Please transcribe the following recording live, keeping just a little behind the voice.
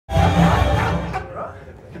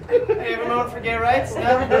Hey, you have a moment for gay rights? No?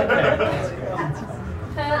 Okay.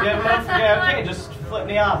 You have a moment for gay? Okay, just flip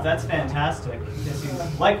me off. That's fantastic. Because you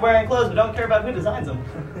like wearing clothes but don't care about who designs them.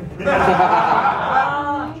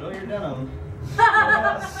 Enjoy your denim.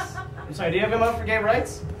 I'm sorry, do you have a moment for gay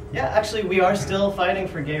rights? Yeah, actually, we are still fighting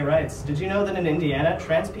for gay rights. Did you know that in Indiana,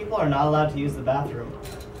 trans people are not allowed to use the bathroom?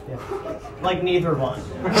 Yeah. Like neither one.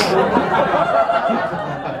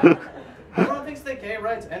 Everyone thinks that gay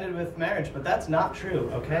rights ended with marriage, but that's not true,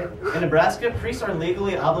 okay? In Nebraska, priests are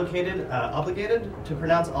legally obligated to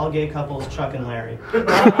pronounce all gay couples Chuck and Larry.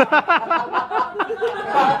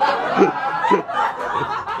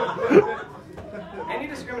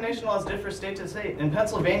 Anti-discrimination laws differ state to state. In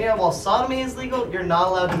Pennsylvania, while sodomy is legal, you're not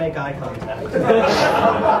allowed to make eye contact.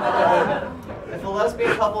 If a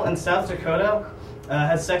lesbian couple in South Dakota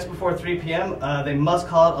has sex before 3 p.m., they must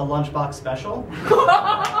call it a lunchbox special.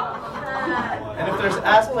 And if there's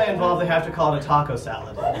ass play involved, they have to call it a taco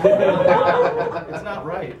salad. It's not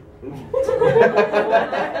right.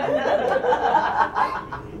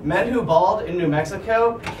 Men who bald in New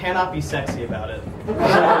Mexico cannot be sexy about it.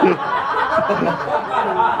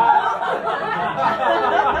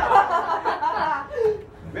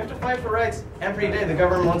 We have to fight for rights every day. The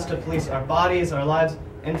government wants to police our bodies, our lives.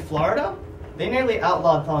 In Florida, they nearly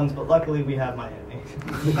outlawed thongs, but luckily we have Miami.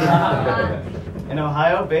 In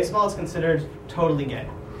Ohio, baseball is considered totally gay.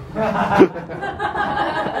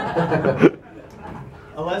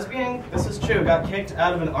 A lesbian, this is true, got kicked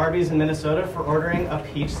out of an Arby's in Minnesota for ordering a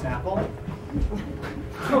peach Snapple.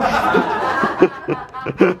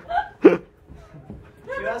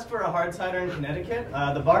 If you ask for a hard cider in Connecticut,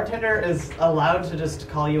 the bartender is allowed to just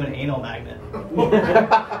call you an anal magnet.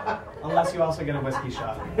 Unless you also get a whiskey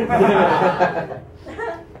shot.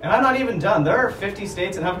 And I'm not even done. There are 50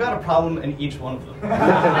 states, and I've got a problem in each one of them.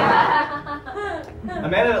 A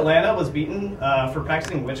man in Atlanta was beaten for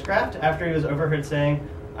practicing witchcraft after he was overheard saying,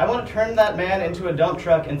 "I want to turn that man into a dump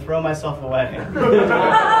truck and throw myself away." Does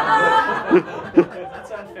that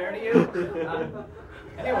sound fair to you?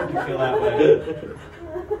 Anyone can feel that way.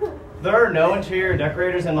 There are no interior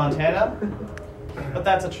decorators in Montana, but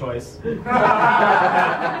that's a choice.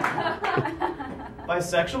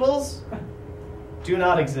 Bisexuals do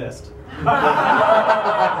not exist.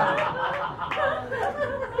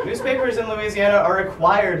 Newspapers in Louisiana are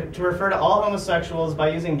required to refer to all homosexuals by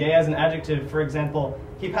using gay as an adjective. For example,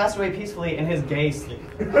 he passed away peacefully in his gay sleep.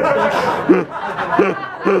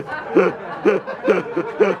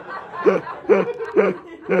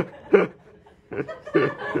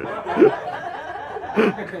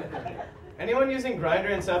 Anyone using Grindr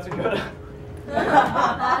in South Dakota?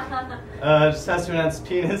 Just has to announce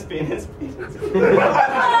penis, penis, penis.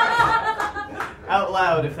 Out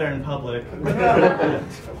loud if they're in public.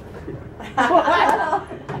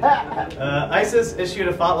 ISIS issued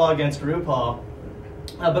a fatwa against RuPaul,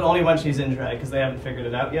 but only when she's in drag, because they haven't figured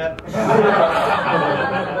it out yet.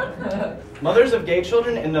 Mothers of gay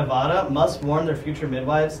children in Nevada must warn their future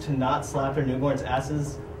midwives to not slap their newborns'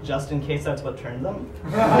 asses, just in case that's what turned them.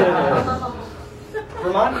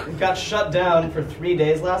 Vermont got shut down for 3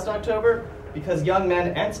 days last October because young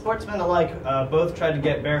men and sportsmen alike both tried to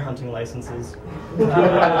get bear hunting licenses.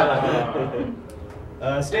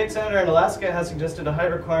 A state senator in Alaska has suggested a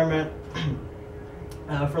height requirement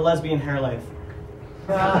for lesbian hair length.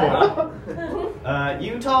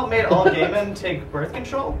 Utah made all gay men take birth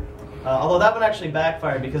control, although that one actually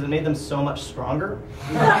backfired because it made them so much stronger.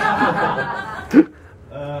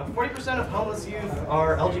 40% of homeless youth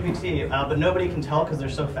are LGBT, but nobody can tell because they're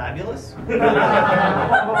so fabulous.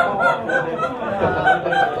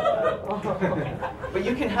 But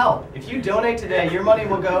you can help. If you donate today, your money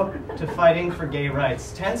will go to fighting for gay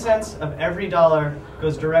rights. 10 cents of every dollar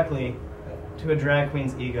goes directly to a drag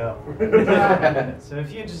queen's ego. So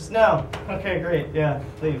if you just know, okay, great, yeah,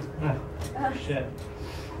 please. Oh, shit.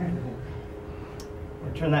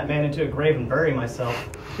 I'll turn that man into a grave and bury myself.